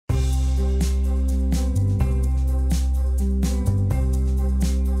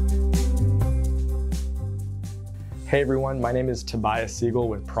Hey everyone, my name is Tobias Siegel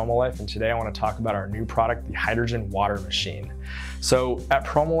with Promolife, and today I want to talk about our new product, the Hydrogen Water Machine. So at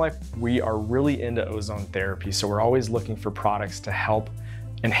Promolife, we are really into ozone therapy, so we're always looking for products to help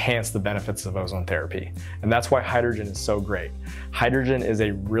enhance the benefits of ozone therapy. And that's why hydrogen is so great. Hydrogen is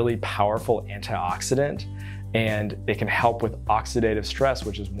a really powerful antioxidant, and it can help with oxidative stress,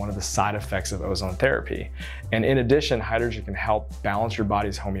 which is one of the side effects of ozone therapy. And in addition, hydrogen can help balance your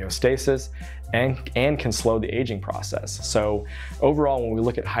body's homeostasis and can slow the aging process. So overall, when we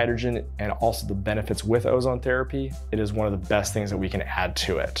look at hydrogen and also the benefits with ozone therapy, it is one of the best things that we can add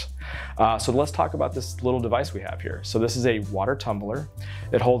to it. So let's talk about this little device we have here. So this is a water tumbler.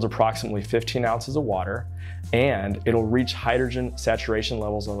 It holds approximately 15 ounces of water, and it'll reach hydrogen saturation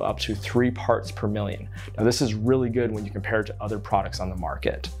levels of up to 3 parts per million. Now this is really good when you compare it to other products on the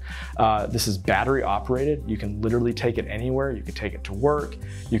market. This is battery operated. You can literally take it anywhere. You can take it to work.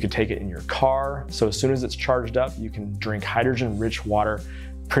 You can take it in your car. So as soon as it's charged up, you can drink hydrogen-rich water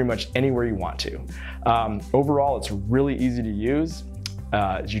pretty much anywhere you want to. Overall, it's really easy to use.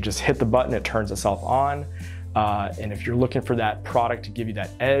 You just hit the button, it turns itself on. And if you're looking for that product to give you that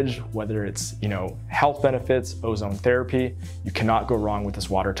edge, whether it's health benefits, ozone therapy, you cannot go wrong with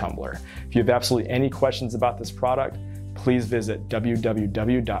this water tumbler. If you have absolutely any questions about this product, please visit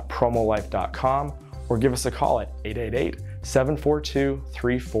www.promolife.com or give us a call at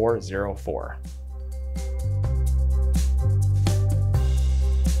 888-742-3404.